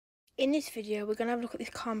In this video, we're going to have a look at this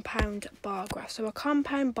compound bar graph. So a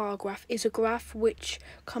compound bar graph is a graph which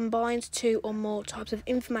combines two or more types of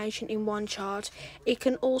information in one chart. It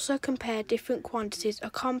can also compare different quantities. A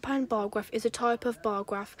compound bar graph is a type of bar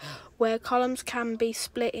graph where columns can be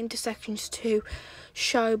split into sections to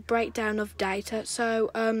show breakdown of data. So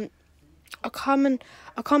a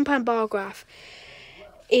compound bar graph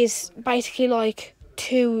is basically like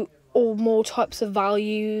two or more types of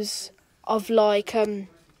values of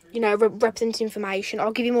representing information.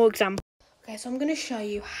 I'll give you more examples. Okay, so I'm going to show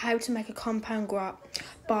you how to make a compound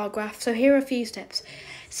bar graph. So here are a few steps.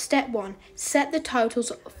 Step 1, set the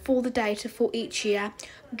totals for the data for each year.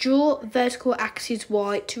 Draw vertical axis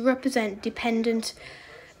Y to represent dependent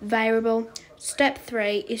variable. Step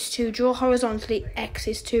 3 is to draw horizontally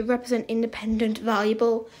axis to represent independent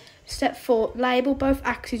variable. Step 4, label both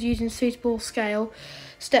axes using suitable scale.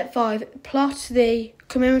 Step 5, plot the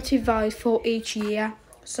cumulative values for each year.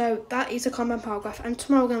 So that is a compound bar graph, and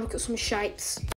tomorrow we're going to look at some shapes.